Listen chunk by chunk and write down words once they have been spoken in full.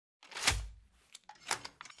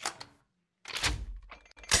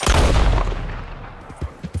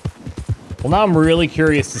Well, now I'm really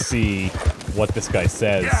curious to see what this guy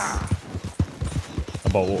says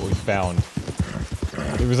about what we found.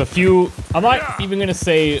 There was a few, I'm not even gonna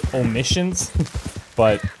say omissions,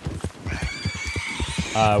 but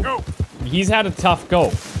he's had a tough go.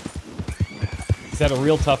 He's had a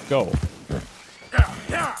real tough go.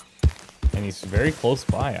 And he's very close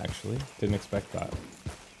by, actually. Didn't expect that.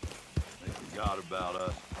 They forgot about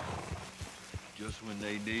us. Just when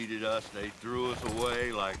they needed us, they threw us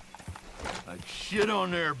away like shit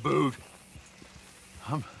on their boot.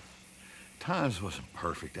 Times wasn't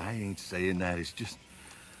perfect. I ain't saying that. It's just...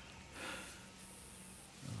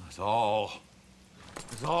 It's all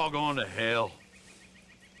going to hell.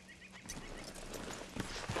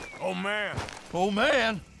 Oh, man. Oh,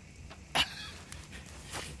 man.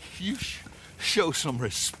 You show some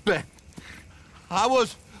respect. I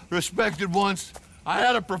was respected once. I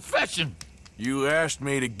had a profession. You asked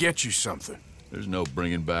me to get you something. There's no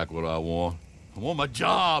bringing back what I want. I want my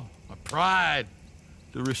job, my pride,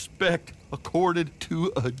 the respect accorded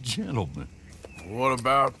to a gentleman. What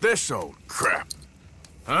about this old crap?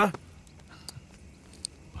 Huh?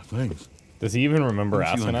 My things. Does he even remember Don't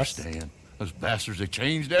you asking us? understand? Those bastards, they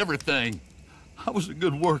changed everything. I was a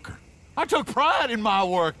good worker. I took pride in my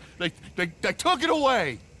work. They took it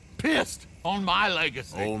away. Pissed on my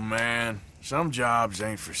legacy. Old man, some jobs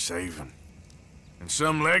ain't for saving. And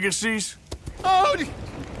some legacies, Oh,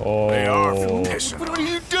 they are for pissing. what are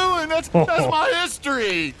you doing? That's my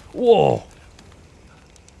history. Whoa.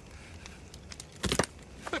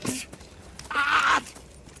 Ah!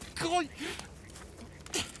 God.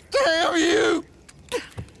 Damn you!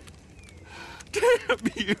 Damn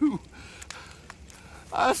you!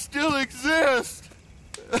 I still exist!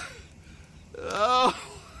 Oh.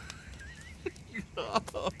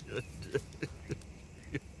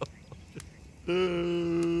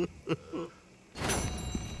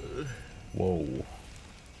 Whoa.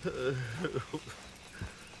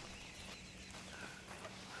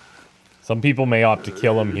 Some people may opt to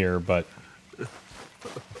kill him here, but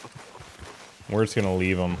we're just gonna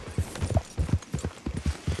leave him.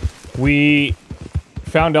 We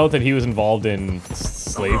found out that he was involved in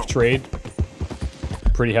slave trade.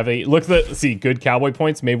 Pretty heavy. Look at the, see, good cowboy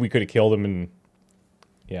points. Maybe we could have killed him and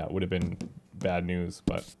yeah, it would have been bad news,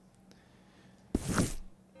 but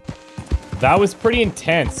that was pretty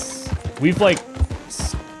intense. We've like,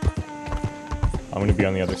 I'm gonna be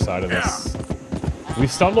on the other side of this.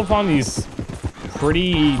 We've stumbled upon these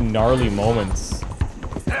pretty gnarly moments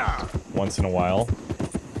once in a while.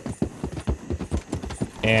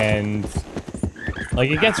 And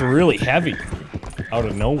like it gets really heavy out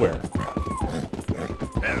of nowhere.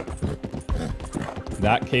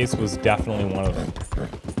 That case was definitely one of them.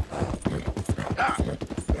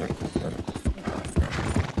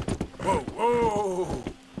 Whoa, whoa!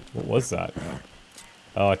 What was that?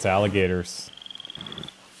 Oh, it's alligators.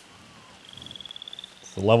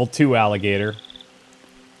 It's the level 2 alligator.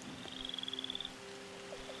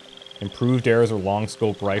 Improved arrows or long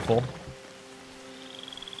scope rifle.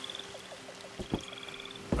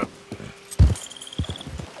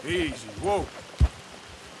 Easy, whoa.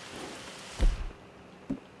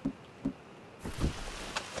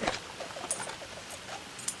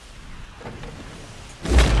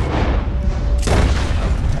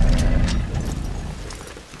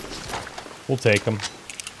 We'll take them.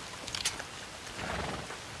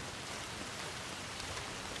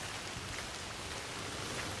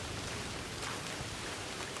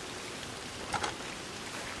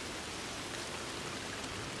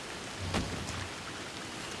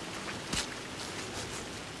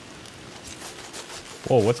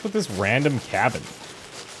 Whoa, what's with this random cabin?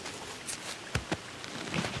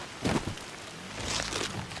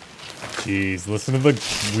 Jeez, listen to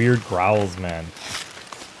the weird growls, man.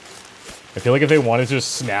 I feel like if they wanted to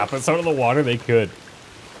just snap us out of the water, they could.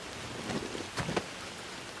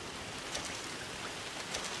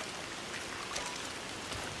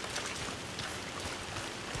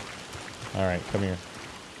 Alright, come here.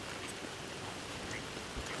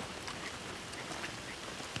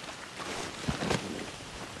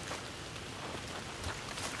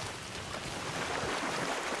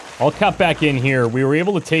 I'll cut back in here. We were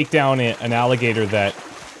able to take down an alligator that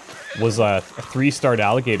was a 3-starred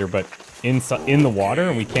alligator, but in the water,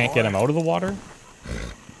 and we can't get him out of the water.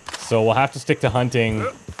 So we'll have to stick to hunting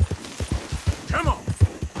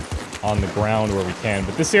on the ground where we can.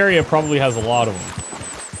 But this area probably has a lot of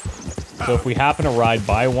them. So if we happen to ride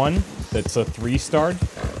by one that's a 3-starred,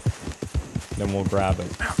 then we'll grab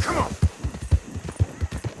it. Now, come on.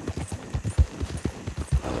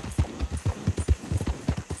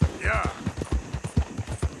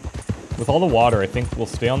 with all the water, I think we'll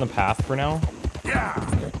stay on the path for now. Yeah.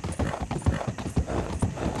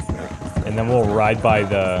 And then we'll ride by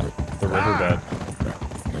the riverbed.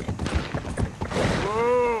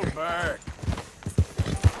 Whoa, back.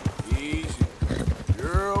 Easy.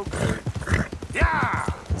 You're okay. Yeah.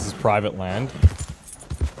 This is private land.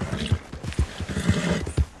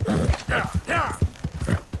 Yeah. Yeah.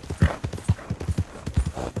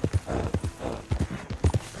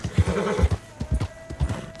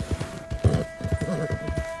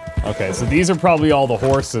 Okay, so these are probably all the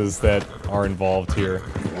horses that are involved here.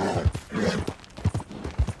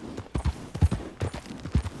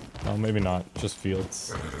 Oh, maybe not. Just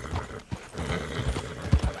fields.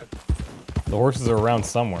 The horses are around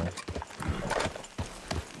somewhere.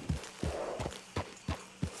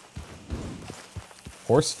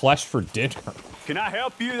 Horse flesh for dinner. Can I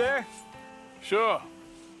help you there? Sure.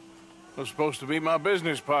 They're supposed to be my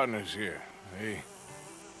business partners here. They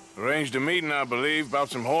arranged a meeting, I believe, about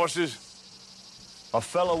some horses. A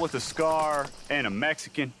fellow with a scar and a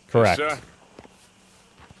Mexican. Correct. Yes, sir.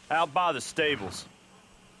 Out by the stables.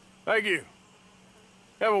 Thank you.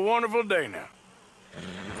 Have a wonderful day now.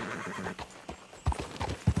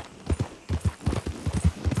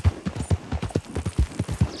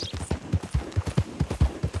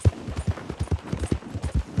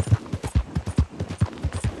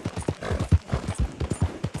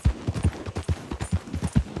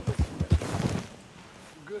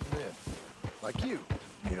 Good men, like you.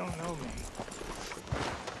 You don't know me.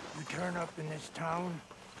 You turn up in this town,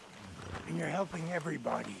 and you're helping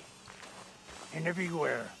everybody. And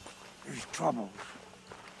everywhere, there's trouble.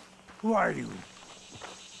 Who are you?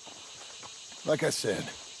 Like I said.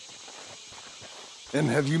 And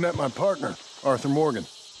have you met my partner, Arthur Morgan?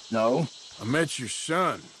 No? I met your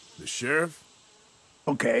son, the sheriff.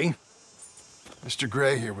 Okay. Mr.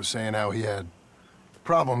 Gray here was saying how he had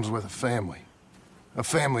problems with a family. A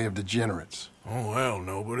family of degenerates. Oh, well,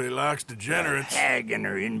 nobody likes degenerates. Hag and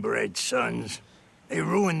her inbred sons. They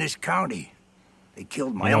ruined this county. They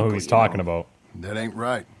killed my I know uncle, who he's you talking know. about. That ain't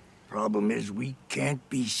right. Problem is, we can't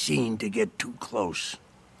be seen to get too close.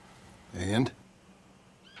 And?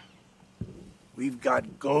 We've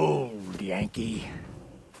got gold, Yankee.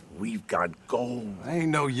 We've got gold. I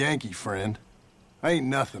ain't no Yankee, friend. I ain't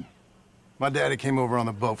nothing. My daddy came over on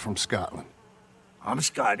the boat from Scotland. I'm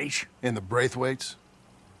Scottish. And the Braithwaites?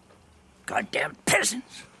 Goddamn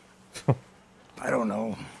peasants. I don't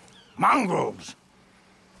know. Mongrels.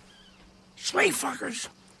 Slave fuckers.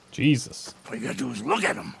 Jesus. All you gotta do is look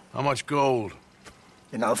at them. How much gold?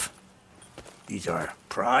 Enough. These are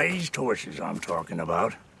prized horses I'm talking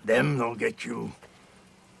about. Them, they'll get you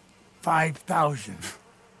 5,000.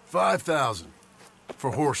 5,000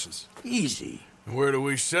 for horses. Easy. And where do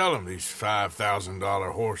we sell them, these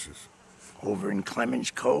 $5,000 horses? Over in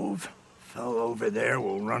Clemens Cove. Fellow over there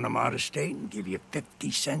will run them out of state and give you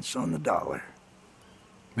 50 cents on the dollar.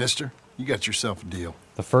 Mister, you got yourself a deal.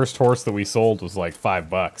 The first horse that we sold was like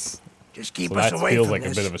 $5. Just keep So us that away feels from like a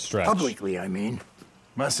this. bit of a stretch. Publicly, I mean.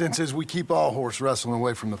 My sense is we keep all horse wrestling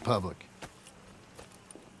away from the public.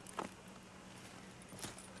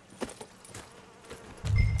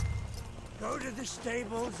 Go to the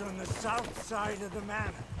stables on the south side of the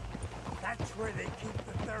manor. That's where they keep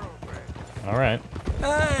the thoroughbred. All right.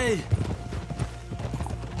 Hey!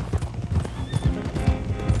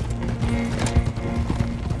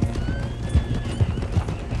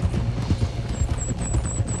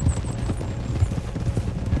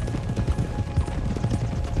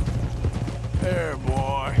 There,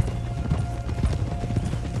 boy.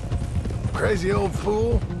 Crazy old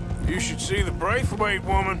fool. You should see the Braithwaite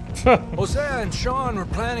woman. Hosea and Sean were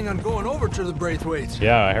planning on going over to the Braithwaites.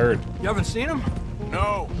 Yeah, I heard. You haven't seen them?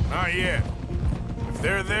 No, not yet. If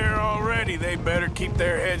they're there already, they better keep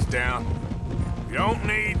their heads down. We don't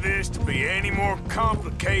need this to be any more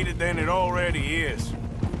complicated than it already is.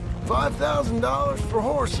 $5,000 for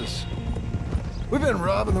horses. We've been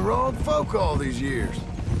robbing the wrong folk all these years.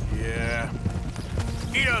 Yeah.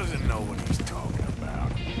 He doesn't know what he's talking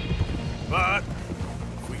about. But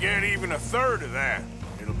if we get even a third of that,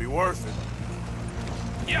 it'll be worth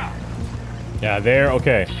it. Yeah. Yeah, there.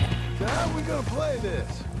 Okay. So how are we gonna play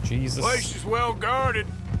this? Jesus. Place is well guarded,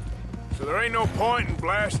 so there ain't no point in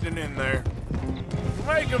blasting in there.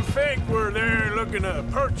 We'll make them think we're there looking to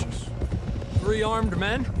purchase. 3 armed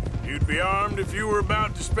men? You'd be armed if you were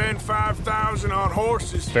about to spend 5,000 on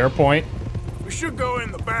horses. Fair point. We should go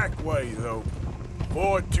in the back way, though.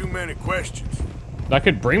 Avoid too many questions. That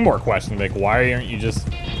could bring more questions. Like, why aren't you just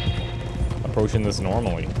approaching this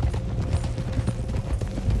normally?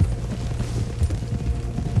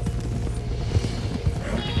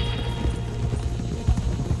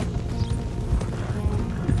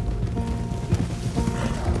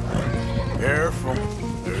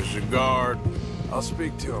 I'll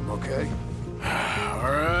speak to him, okay?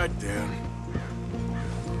 All right, then.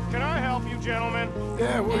 Can I help you, gentlemen?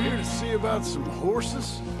 Yeah, we're here to see about some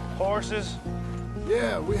horses. Horses?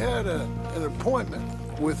 Yeah, we had an appointment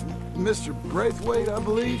with Mr. Braithwaite, I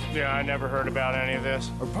believe. Yeah, I never heard about any of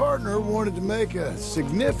this. Our partner wanted to make a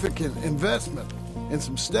significant investment in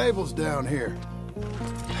some stables down here.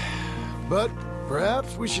 But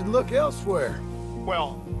perhaps we should look elsewhere.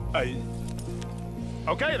 Well,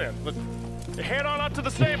 okay then. Let's head on up to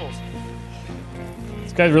the stables.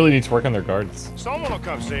 These guys really need to work on their gardens. Someone will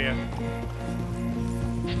come see you.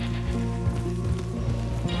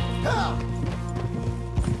 Ha!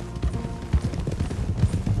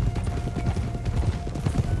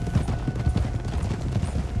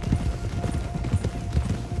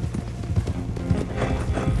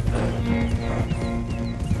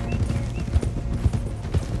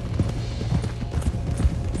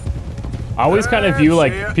 I always kind of view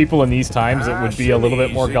like people in these times that would be a little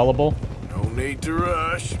bit more gullible. No need to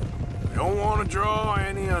rush. We don't want to draw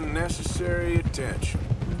any unnecessary attention.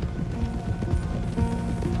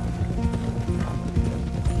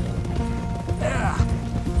 Yeah.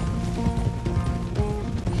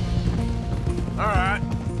 All right.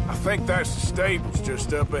 I think that's the stables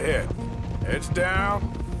just up ahead. Heads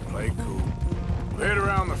down, play cool. We'll head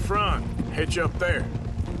around the front, hitch up there.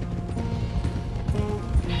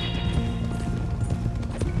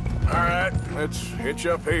 All right, let's hitch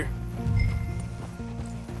up here.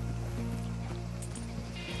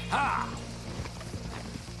 Ha!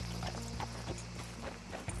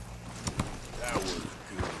 That was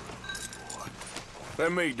good, boy.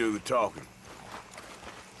 Let me do the talking.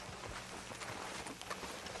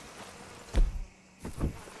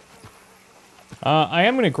 I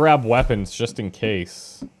am going to grab weapons just in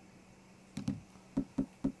case.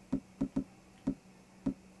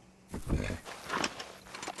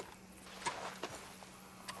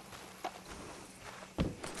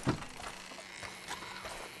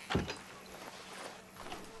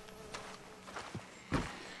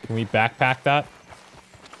 Can we backpack that?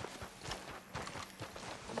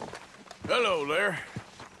 Hello there.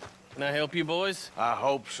 Can I help you, boys? I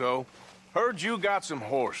hope so. Heard you got some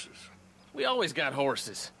horses. We always got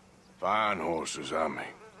horses. Fine horses, I mean.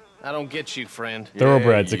 I don't get you, friend.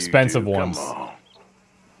 Thoroughbreds, Yeah, you expensive do. ones. Come on.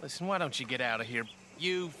 Listen, why don't you get out of here?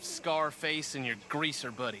 You, Scarface, and your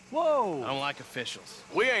greaser buddy. Whoa! I don't like officials.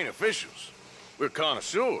 We ain't officials. We're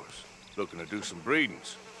connoisseurs, looking to do some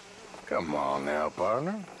breedings. Come on now,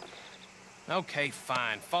 partner. Okay,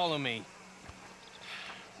 fine. Follow me.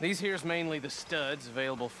 These here's mainly the studs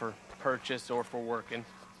available for purchase or for working.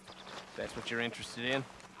 If that's what you're interested in.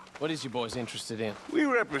 What is you boys interested in? We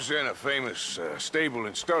represent a famous stable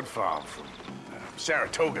and stud farm from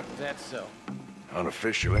Saratoga, Is that so?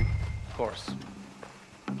 unofficially. Of course.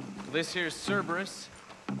 This here's Cerberus.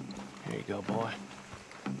 Here you go, boy.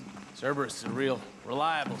 Cerberus is a real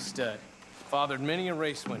reliable stud. Fathered many a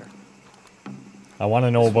race winner. I want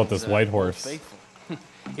to know about one's, this white Old horse. Faithful.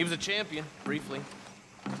 He was a champion, briefly.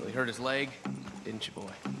 Until he hurt his leg, didn't you,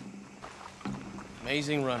 boy?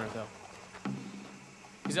 Amazing runner, though.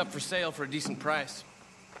 He's up for sale for a decent price.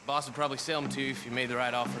 Boss would probably sell him to you if you made the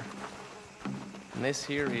right offer. And this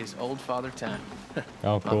here is Old Father Time.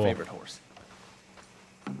 Oh, cool. My favorite horse.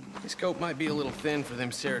 His coat might be a little thin for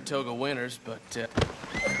them Saratoga winters, but,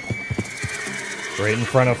 Right in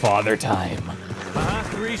front of Father Time.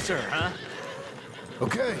 Greaser, huh?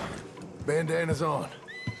 Okay, bandana's on.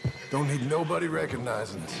 Don't need nobody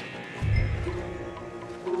recognizing us.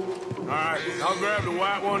 All right, I'll grab the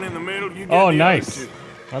white one in the middle. You get Oh, the nice. other two.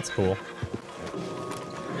 That's cool.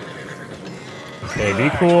 Okay, be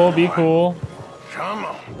cool, be cool. Come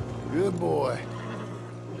on. Good boy.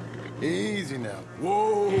 Easy now.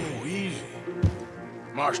 Whoa, easy.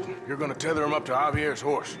 Marston, you're gonna tether him up to Javier's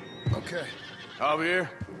horse. Okay. Javier,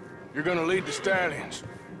 you're gonna lead the stallions.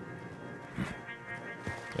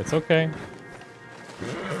 It's okay.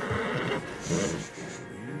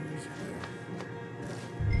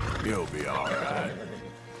 You'll be all right.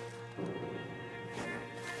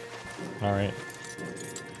 All right.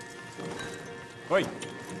 Wait.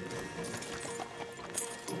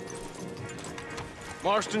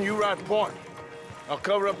 Marston, you ride point. I'll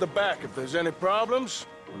cover up the back. If there's any problems,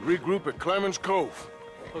 we'll regroup at Clemens Cove.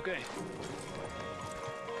 okay.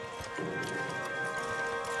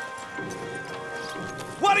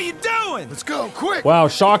 What are you doing? Let's go, quick! Wow,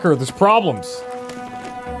 shocker, there's problems.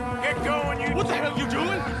 Get going, you... What the hell are you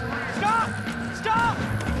doing? Stop! Stop!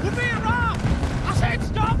 We're being robbed! I said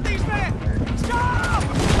stop these men! Stop!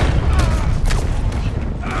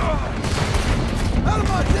 Out of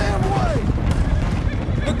my damn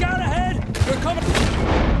way! Look out ahead! They're coming!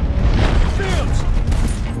 Fields!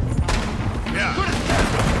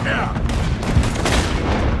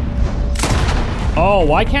 Oh,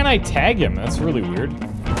 why can't I tag him? That's really weird.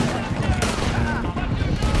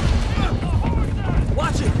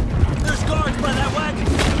 Watch it! There's guards by that wagon!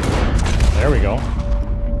 There we go.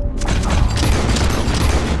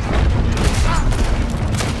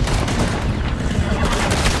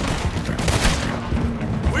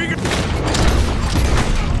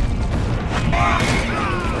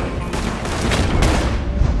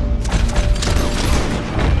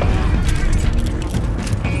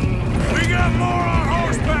 We got more on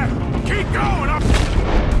horseback! Keep going!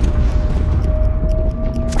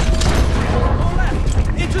 Go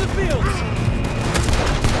left! Into the fields!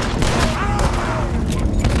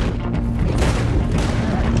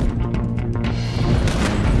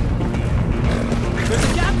 There's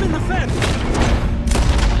a gap in the fence!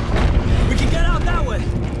 We can get out that way!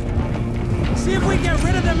 See if we can get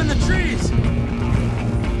rid of them in the trees!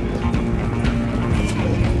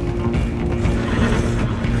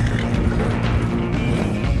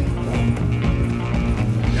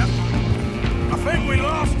 Yep. I think we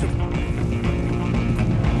lost him.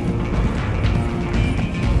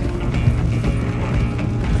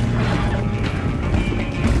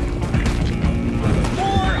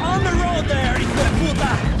 More on the road there, hijo de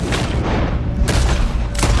puta!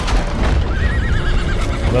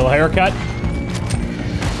 Little haircut.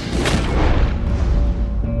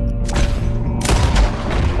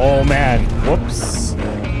 Oh man, whoops.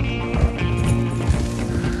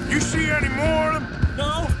 You see any more of them?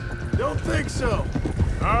 No? Don't think so.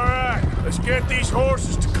 All right, let's get these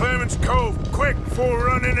horses to Clemens Cove quick before we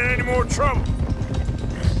run into any more trouble.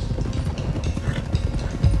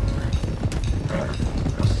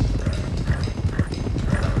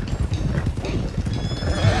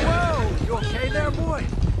 Whoa! You okay there, boy?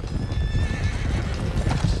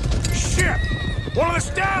 Shit! One of the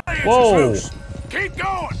stallions Whoa. is loose. Keep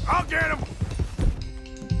going. I'll get him.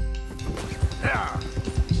 Yeah.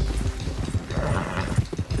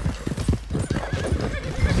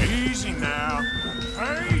 Easy now.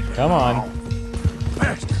 Hey. Come on.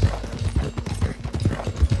 Faster.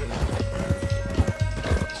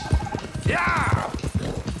 Yeah.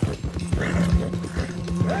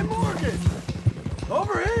 Hey, Morgan!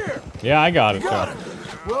 Over here! Yeah, I got it. Got it.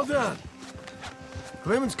 Well done.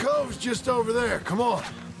 Clemens Cove's just over there. Come on.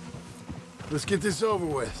 Let's get this over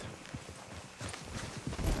with.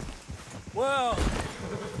 Well,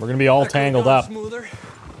 We're gonna be all tangled up. smoother.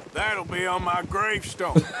 That'll be on my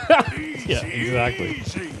gravestone. Easy, Yeah, exactly.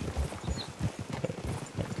 easy.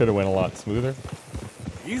 Could have went a lot smoother.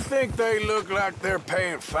 You think they look like they're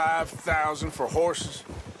paying $5,000 for horses?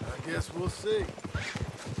 I guess we'll see.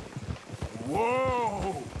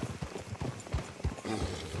 Whoa!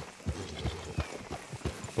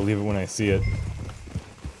 Believe it when I see it.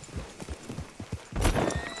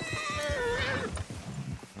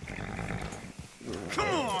 Come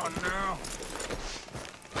on now.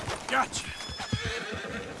 Gotcha.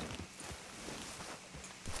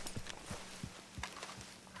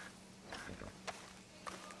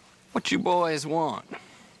 What you boys want?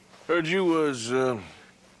 Heard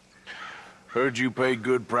you pay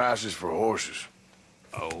good prices for horses.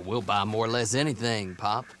 Oh, we'll buy more or less anything,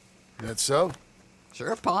 Pop. That so?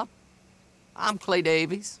 Sure, Pop. I'm Clay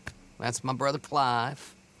Davies. That's my brother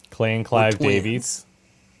Clive. Clay and Clive twins. Davies.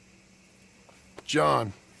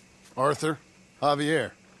 John, Arthur,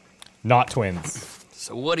 Javier. Not twins.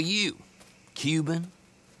 So what are you? Cuban?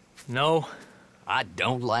 No, I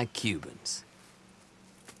don't like Cubans.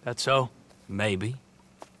 that's so. Maybe.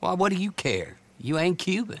 Why, what do you care? You ain't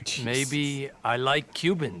Cuban. Maybe I like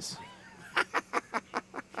Cubans.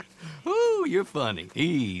 Ooh, you're funny.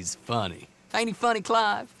 He's funny. Ain't he funny,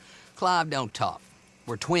 Clive? Clive don't talk.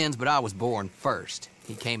 We're twins, but I was born first.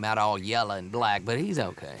 He came out all yellow and black, but he's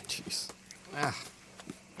okay. Jeez. Ah,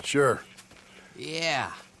 Sure.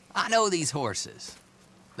 yeah, I know these horses.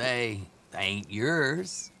 They ain't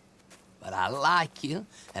yours, but I like you,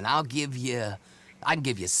 and I can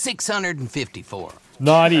give you 650 for them.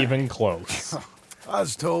 Not even close. I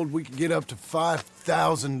was told we could get up to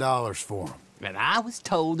 $5,000 for them. And I was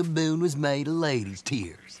told the moon was made of ladies'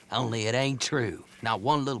 tears. Only it ain't true. Not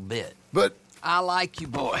one little bit. But I like you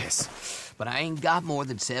boys, but I ain't got more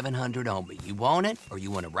than 700 on me. You want it, or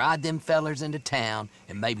you want to ride them fellers into town,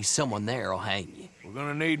 and maybe someone there'll hang you? We're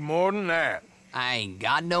gonna need more than that. I ain't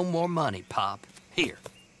got no more money, Pop. Here,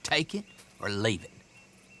 take it or leave it.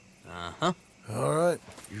 Uh-huh. all right.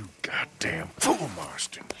 You goddamn fool,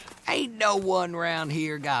 Marston. Ain't no one round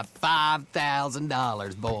here got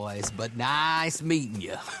 $5,000, boys, but nice meeting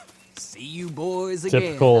you. See you boys again,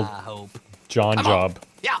 Typical I hope. John Come on. job.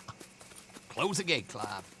 Yeah. Close the gate,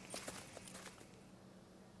 Clive.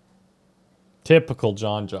 Typical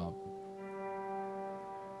John job.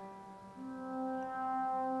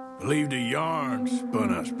 Believed a yarn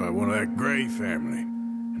spun us by one of that Gray family,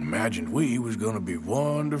 and imagined we was gonna be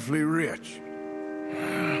wonderfully rich.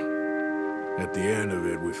 At the end of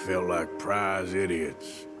it, we felt like prize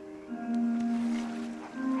idiots.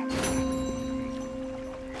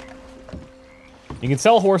 You can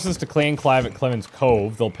sell horses to Clan Clive at Clemens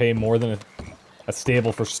Cove. They'll pay more than a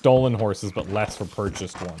stable for stolen horses, but less for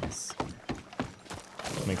purchased ones.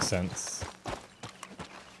 That makes sense.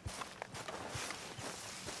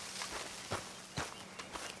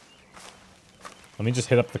 Let me just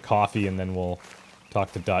hit up the coffee and then we'll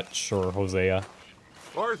talk to Dutch or Hosea.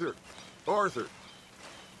 Arthur! Arthur!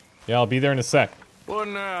 Yeah, I'll be there in a sec. What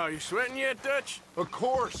now? You sweating yet, Dutch? Of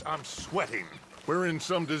course I'm sweating. We're in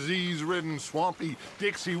some disease-ridden, swampy,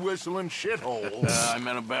 Dixie-whistling shithole. I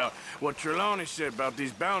meant about what Trelawny said about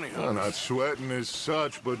these bounty hunters. I'm not sweating as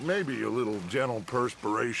such, but maybe a little gentle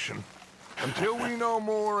perspiration. Until we know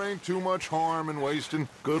more, ain't too much harm in wasting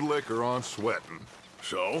good liquor on sweating.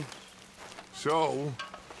 So? So,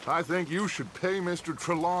 I think you should pay Mr.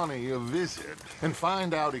 Trelawny a visit and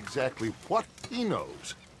find out exactly what he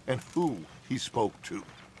knows and who he spoke to.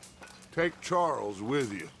 Take Charles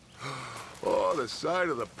with you. Oh, the sight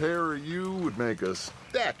of the pair of you would make a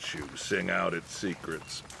statue sing out its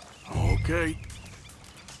secrets. Okay.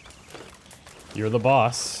 You're the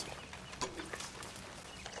boss.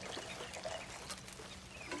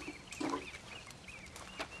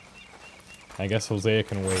 I guess Hosea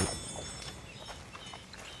can wait.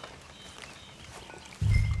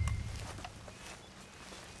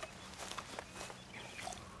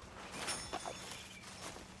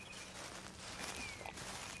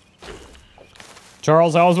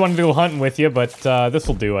 Charles, I always wanted to go hunting with you, but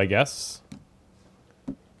this'll do, I guess.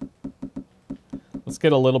 Let's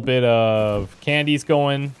get a little bit of candies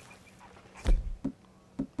going.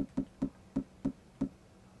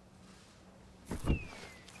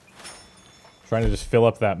 Trying to just fill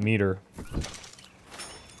up that meter.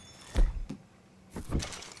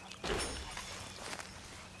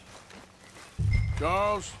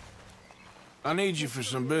 Charles, I need you for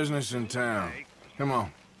some business in town. Come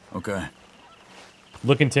on. Okay.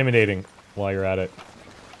 Look intimidating while you're at it.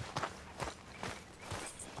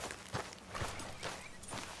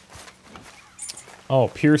 Oh,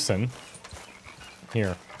 Pearson.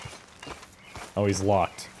 Here. Oh, he's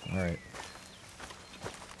locked. Alright.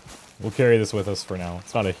 We'll carry this with us for now.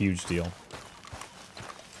 It's not a huge deal.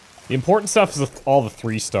 The important stuff is all the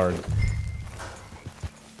 3-starred.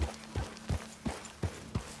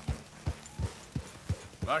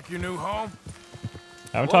 Like your new home?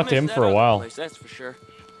 I haven't talked to him for a while. That's for sure.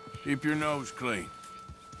 Keep your nose clean.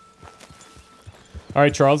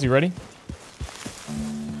 Alright, Charles, you ready?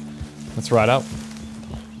 Let's ride out.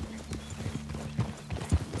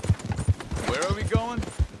 Where are we going?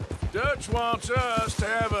 Dutch wants us to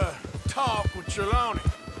have a talk with Trelawny.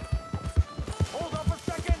 Hold up a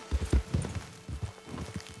second.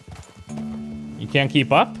 You can't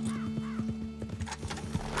keep up?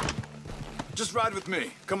 Just ride with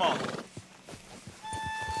me. Come on.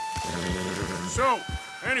 So,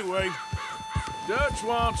 anyway, Dutch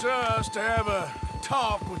wants us to have a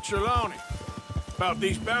talk with Trelawny about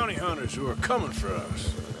these bounty hunters who are coming for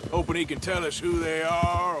us. Hoping he can tell us who they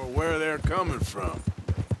are or where they're coming from.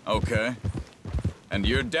 Okay. And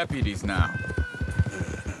you're deputies now.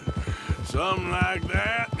 Something like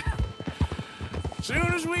that.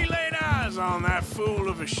 Soon as we laid eyes on that fool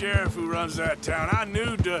of a sheriff who runs that town, I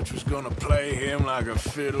knew Dutch was gonna play him like a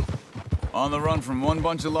fiddle. On the run from one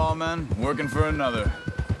bunch of lawmen, working for another.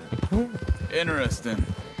 Interesting.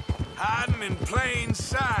 Hiding in plain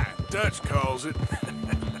sight, Dutch calls it.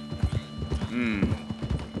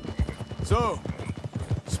 So,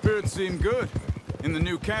 spirits seem good. In the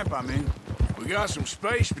new camp, I mean. We got some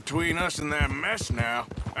space between us and that mess now.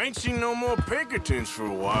 I ain't seen no more Pinkertons for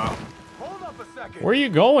a while. Hold up a second. Where are you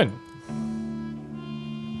going?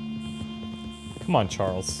 Come on,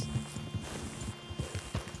 Charles.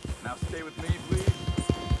 Now stay with me, please.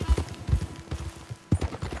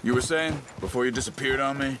 You were saying, before you disappeared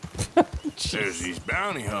on me? There's these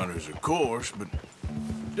bounty hunters, of course, but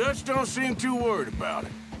Dutch don't seem too worried about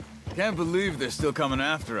it. Can't believe they're still coming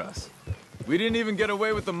after us. We didn't even get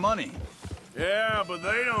away with the money. Yeah, but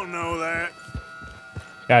they don't know that.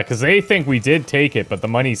 Yeah, because they think we did take it, but the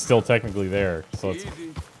money's still technically there. So it's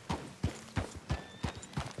Easy.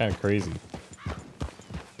 kind of crazy.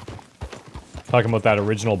 Talking about that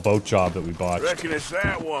original boat job that we bought. Reckon it's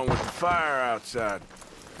that one with the fire outside.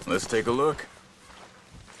 Let's take a look.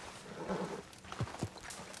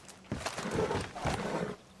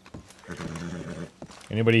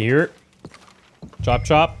 Anybody here? Chop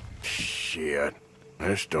chop? Shit,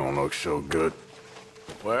 this don't look so good.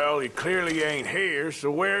 Well, he clearly ain't here,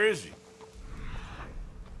 so where is he?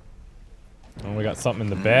 Oh, we got something in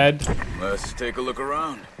the bed. Let's take a look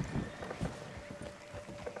around.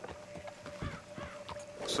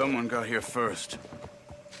 Someone got here first.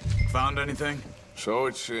 Found anything? So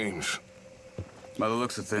it seems. By the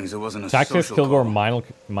looks of things, it wasn't a Texas social Kilgore call.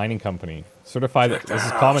 Mining Company. Certified that Check the this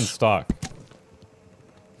is house. common stock.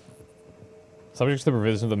 Subject to the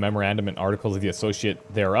provision of the memorandum and articles of the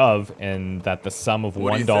associate thereof, and that the sum of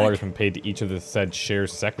What do you $1 has think? been paid to each of the said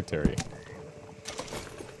shares secretary.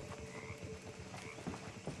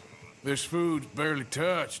 This food's barely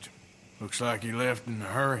touched. Looks like he left in a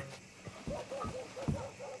hurry.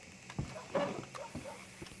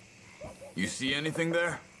 You see anything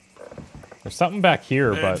there? There's something back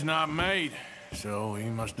here, Bed's but not made, so he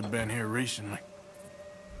must have been here recently.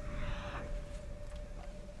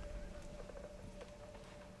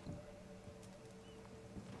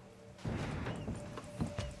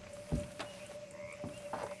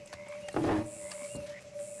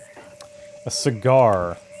 a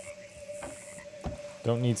cigar.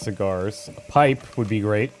 Don't need cigars. A pipe would be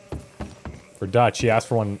great. For Dutch, he asked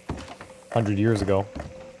for one 100 years ago.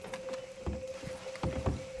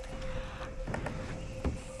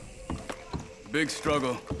 Big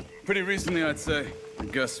struggle. Pretty recently, I'd say. I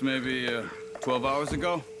guess maybe 12 hours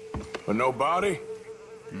ago. But no body?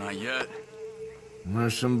 Not yet.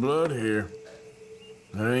 There's some blood here.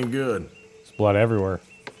 That ain't good. There's blood everywhere.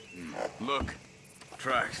 Look.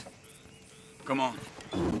 Tracks. Come on.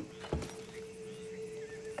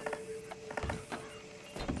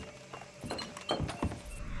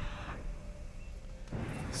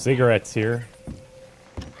 Cigarettes here.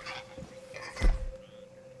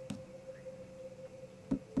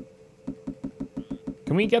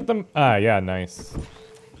 Can we get them? Ah, yeah, nice.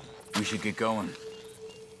 We should get going.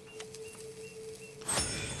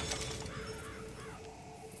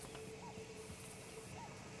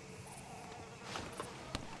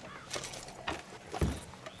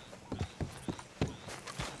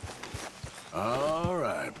 All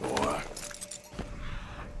right, boy.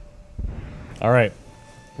 All right.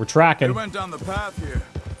 We're tracking. We went down the path here.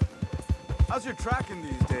 How's your tracking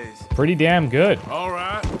these days? Pretty damn good. All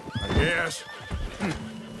right, I guess.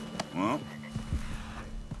 Well,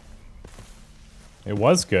 It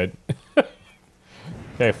was good.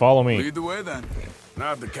 Okay, follow me. lead the way then.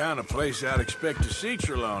 Not the kind of place I'd expect to see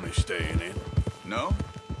Trelawny staying in. No?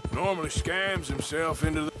 Normally scams himself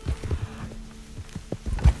into the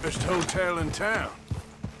best hotel in town.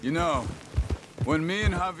 You know, when me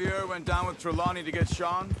and Javier went down with Trelawny to get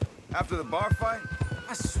Sean, after the bar fight,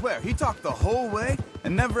 I swear, he talked the whole way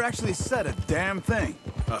and never actually said a damn thing.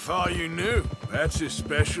 I thought you knew. That's his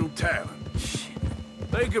special talent.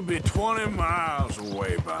 They could be 20 miles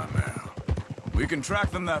away by now. We can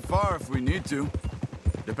track them that far if we need to.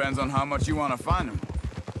 Depends on how much you want to find them.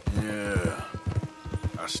 Yeah.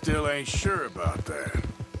 I still ain't sure about that.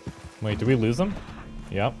 Wait, did we lose them?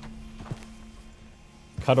 Yep.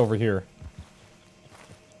 Cut over here.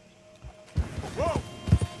 Whoa!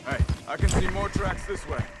 Hey, I can see more tracks this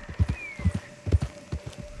way.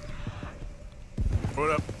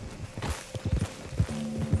 Put up.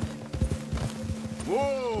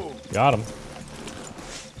 Whoa! Got him.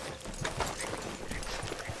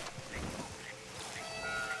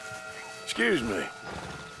 Excuse me.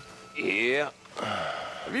 Yeah.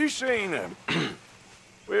 Have you seen him?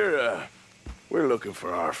 We're looking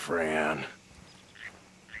for our friend.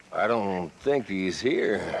 I don't think he's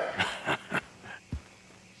here.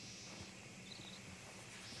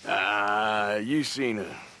 You seen a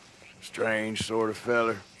strange sort of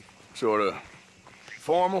feller? Sort of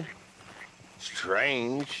formal?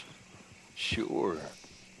 Strange? Sure.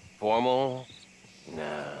 Formal?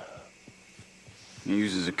 Nah. He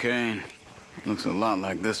uses a cane. Looks a lot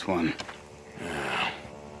like this one.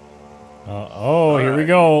 Oh, here we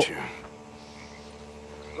go.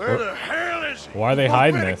 Where the hell is he? Why are they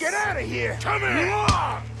hiding better this? Get out of here! Come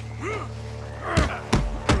here!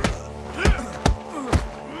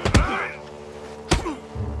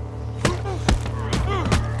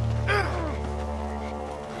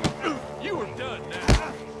 You are done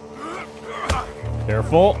now.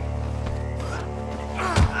 Careful.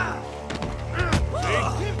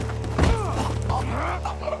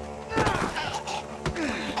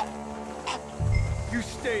 You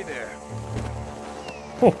stay there.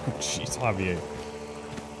 Oh, jeez, Javier.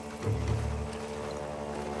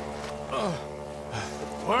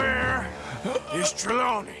 Where is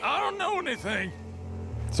Trelawny? I don't know anything.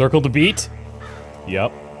 Circle to beat.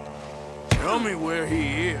 Yep. Tell me where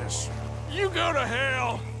he is. You go to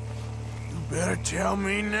hell. You better tell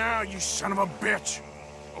me now, you son of a bitch.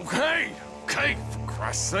 Okay, Okay, for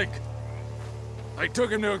Christ's sake. They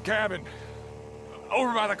took him to a cabin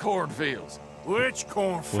over by the cornfields. Which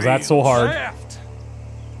cornfields? Was that so hard? Left.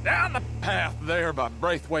 Down the path there by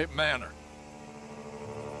Braithwaite Manor.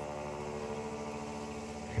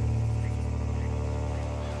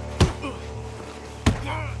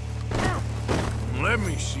 Let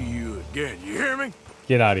me see you again, you hear me?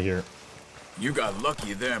 Get out of here. You got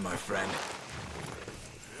lucky there, my friend.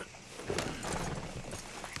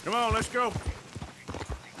 Come on, let's go.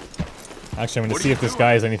 Actually, I'm gonna see if this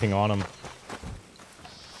guy has anything on him.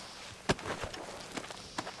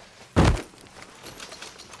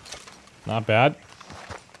 Not bad.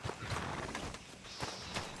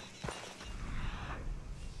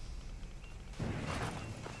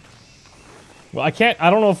 Well, I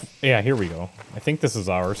don't know if... Yeah, here we go. I think this is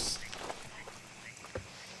ours.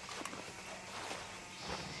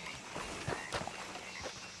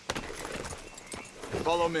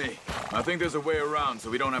 Follow me. I think there's a way around so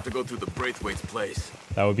we don't have to go through the Braithwaite's place.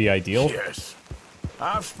 That would be ideal. Yes.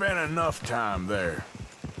 I've spent enough time there.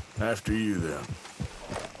 After you, then.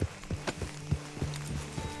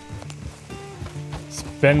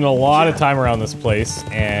 Spending a lot of time around this place,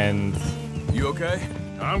 and... You okay?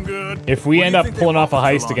 I'm good. If we end up pulling off a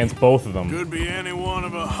heist against both of them... Could be any one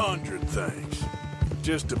of 100 things.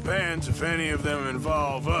 Just depends if any of them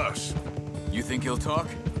involve us. You think he'll talk?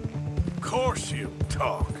 Of course he'll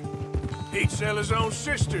talk. He'd sell his own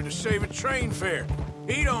sister to save a train fare.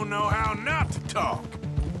 He don't know how not to talk.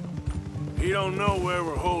 He don't know where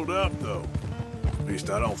we're holed up, though. At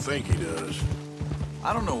least I don't think he does.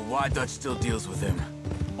 I don't know why Dutch still deals with him.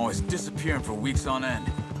 Always disappearing for weeks on end.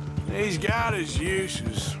 He's got his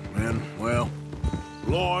uses, and, well,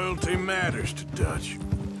 loyalty matters to Dutch.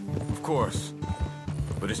 Of course.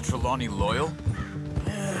 But is Trelawny loyal?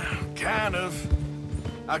 Yeah, kind of.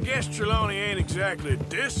 I guess Trelawny ain't exactly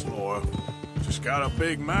disloyal. Just got a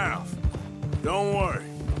big mouth. Don't worry.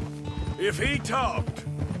 If he talked,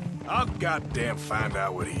 I'll goddamn find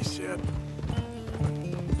out what he said.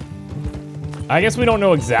 I guess we don't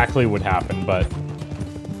know exactly what happened, but...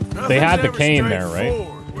 They had the cane there, right?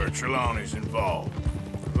 Where Trelawny's involved.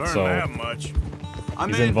 Learned So, that much.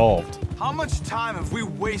 He's involved. How much time have we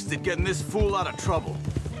wasted getting this fool out of trouble?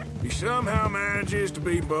 He somehow manages to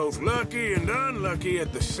be both lucky and unlucky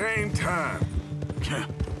at the same time.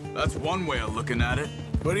 That's one way of looking at it.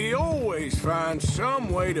 But he always finds some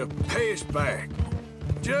way to pay us back.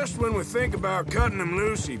 Just when we think about cutting him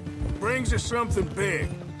loose, he brings us something big.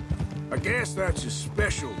 I guess that's his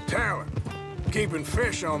special talent, keeping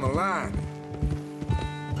fish on the line.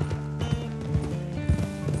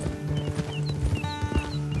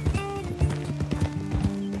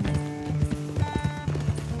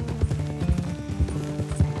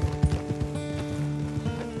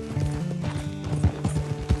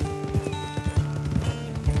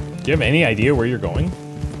 Do you have any idea where you're going?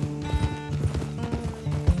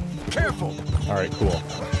 Careful! Alright, cool.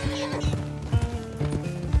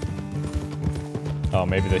 Oh,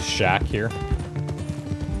 maybe this shack here?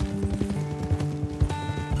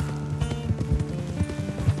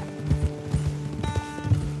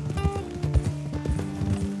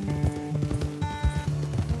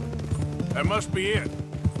 That must be it.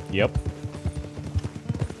 Yep.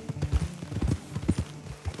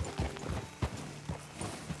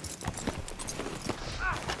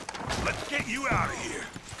 Let's get you out of here.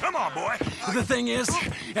 Come on, boy. The thing is,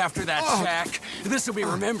 after that shack, this will be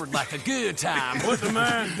remembered like a good time. Put the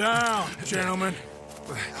man down, gentlemen.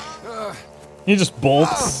 He just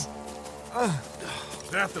bolts. Is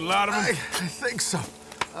that the lot of them? I think so.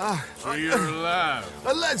 So you're alive?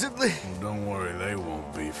 Allegedly. Well, don't worry, they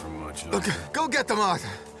won't be for much longer. Okay, go get them, Arthur.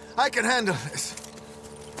 I can handle this.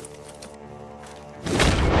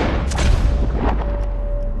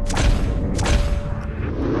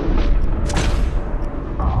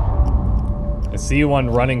 I see one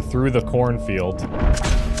running through the cornfield. Go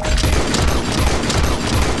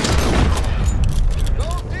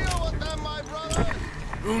deal with them, my brother.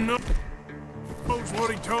 Who knows what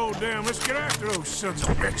he told them? Let's get after those sons of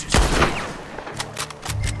bitches.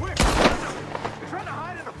 Quick! They're trying to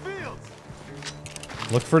hide in the fields!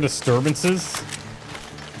 Look for disturbances.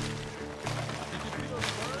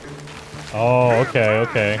 Oh, okay,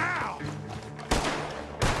 okay.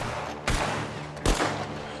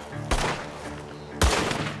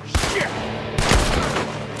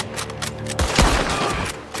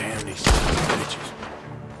 Damn these sons of bitches.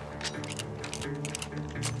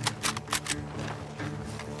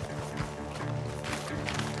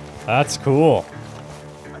 That's cool.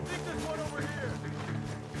 I think there's one over here.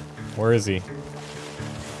 Where is he?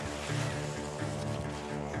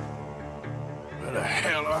 Where the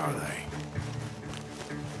hell are they?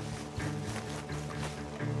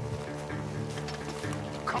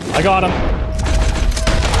 I got him.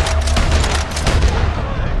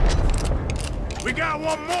 We got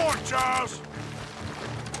one more, Charles.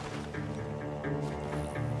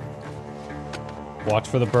 Watch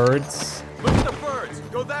for the birds. Look at the birds.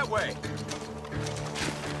 Go that way.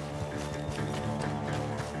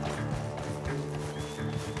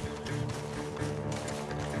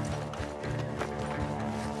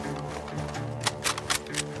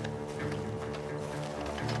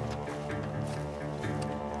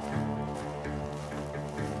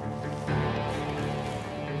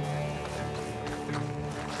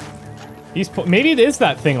 Maybe it is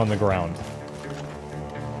that thing on the ground.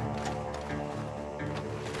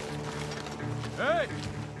 Hey!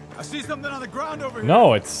 I see something on the ground over here.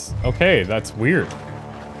 No, it's... Okay, that's weird.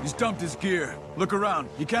 He's dumped his gear. Look around.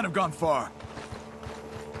 He can't have gone far.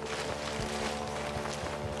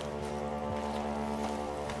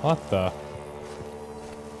 What the...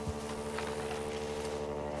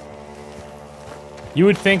 You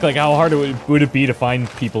would think, like, how hard would it be to find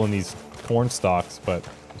people in these corn stalks, but...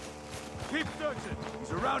 Keep searching.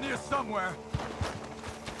 He's around here somewhere.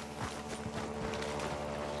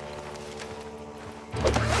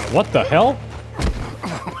 What the hell?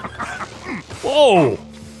 Whoa!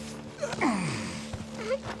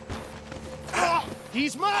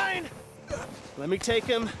 He's mine! Let me take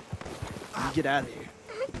him. You get out of here.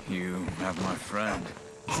 You have my friend.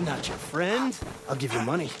 He's not your friend. I'll give you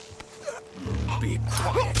money. Be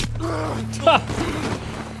quiet.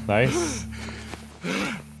 Nice.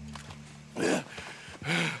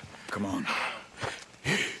 Come on.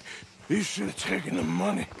 You should have taken the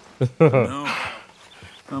money. No.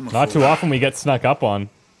 Not too often we get snuck up on.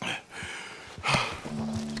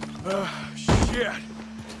 Shit.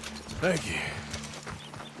 Thank you.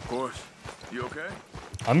 Of course. You okay?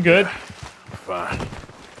 I'm good. Fine.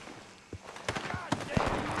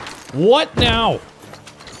 What now?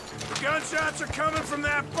 The gunshots are coming from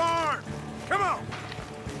that barn. Come on.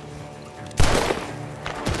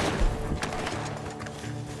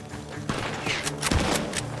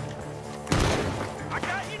 I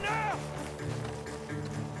got you now.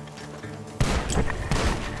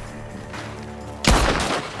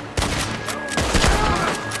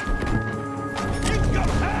 You go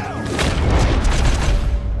hell.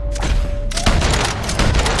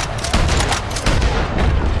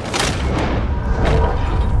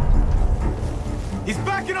 He's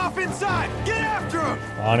backing off inside! Get after him!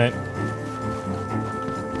 On it.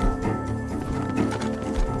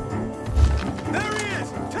 There he is!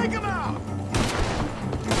 Take him out!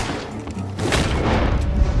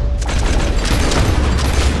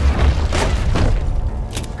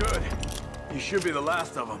 Good. You should be the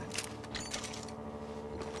last of them.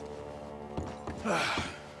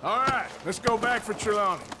 All right, let's go back for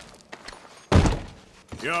Trelawny.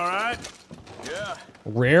 You all right? Yeah.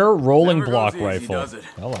 Rare rolling Never block goes easy, rifle. does it?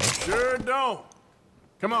 Hello. Sure don't.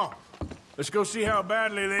 Come on. Let's go see how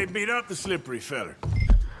badly they beat up the slippery feller.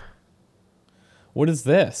 What is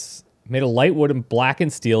this? Made of light wood and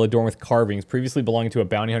blackened steel adorned with carvings, previously belonging to a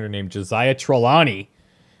bounty hunter named Josiah Trelawny.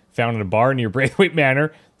 Found in a bar near Braithwaite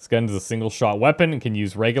Manor. This gun is a single-shot weapon and can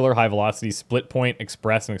use regular, high-velocity, split-point,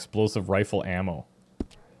 express, and explosive rifle ammo.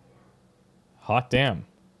 Hot damn.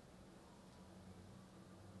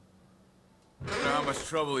 I don't know how much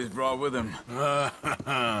trouble he's brought with him.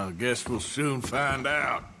 Guess we'll soon find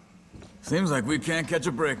out. Seems like we can't catch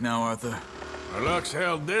a break now, Arthur. Our luck's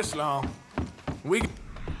held this long. We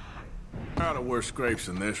out of worse scrapes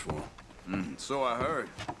than this one. So I heard.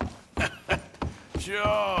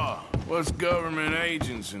 Sure. What's government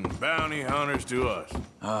agents and bounty hunters to us?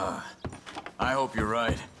 I hope you're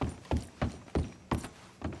right.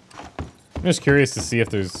 I'm just curious to see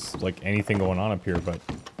if there's, like, anything going on up here, but...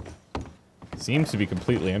 Seems to be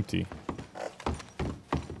completely empty.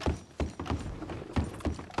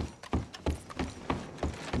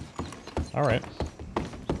 Alright.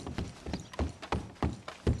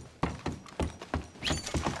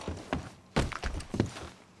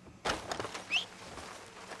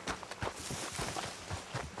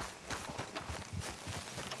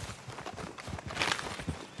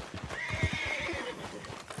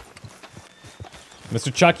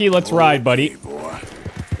 Mr. Chucky, let's ride, buddy. Boy.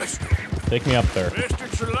 Take me up there. Mr.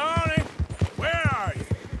 Trelawny, where are you?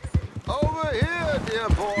 Over here, dear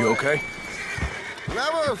boy. You okay?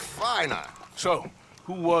 Never finer. So,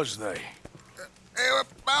 who was they? They were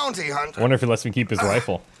bounty hunters. Wonder if he lets me keep his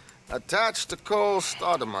rifle. Attached to Cole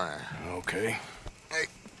Stoudemire. Okay. They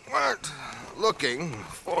weren't looking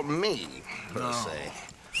for me, per se.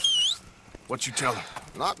 What you tell them?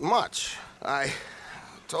 Not much. I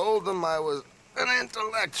told them I was an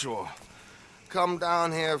intellectual. Come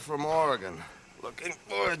down here from Oregon, looking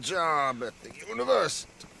for a job at the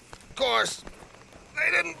university. Of course,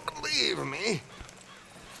 they didn't believe me.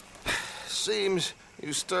 Seems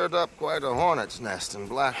you stirred up quite a hornet's nest in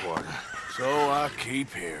Blackwater. So I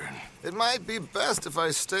keep hearing. It might be best if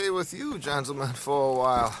I stay with you, gentlemen, for a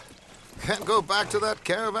while. Can't go back to that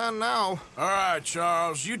caravan now. All right,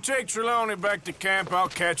 Charles. You take Trelawny back to camp. I'll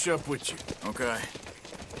catch up with you. Okay.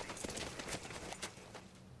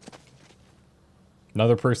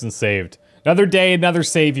 Another person saved. Another day, another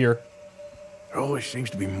savior. There always seems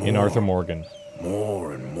to be more. In Arthur Morgan.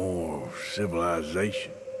 More and more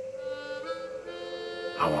civilization.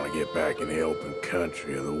 I want to get back in the open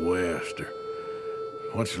country of the West, or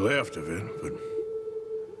what's left of it, but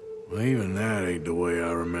well, even that ain't the way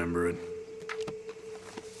I remember it.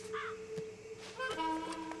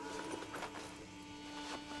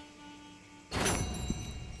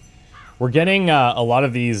 We're getting a lot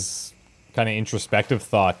of these kind of introspective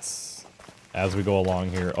thoughts as we go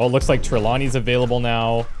along here. Oh, it looks like Trelawny's available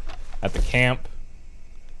now at the camp.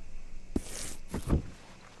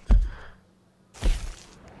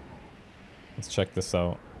 Let's check this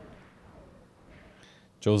out.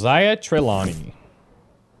 Josiah Trelawny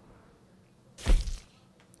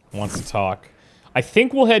wants to talk. I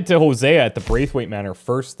think we'll head to Hosea at the Braithwaite Manor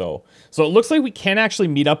first, though. So it looks like we can actually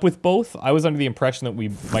meet up with both. I was under the impression that we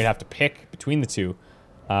might have to pick between the two.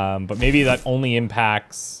 But maybe that only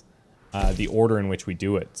impacts the order in which we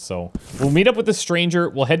do it. So we'll meet up with the stranger.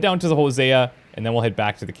 We'll head down to the Hosea, and then we'll head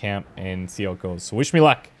back to the camp and see how it goes. So wish me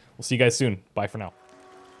luck. We'll see you guys soon. Bye for now.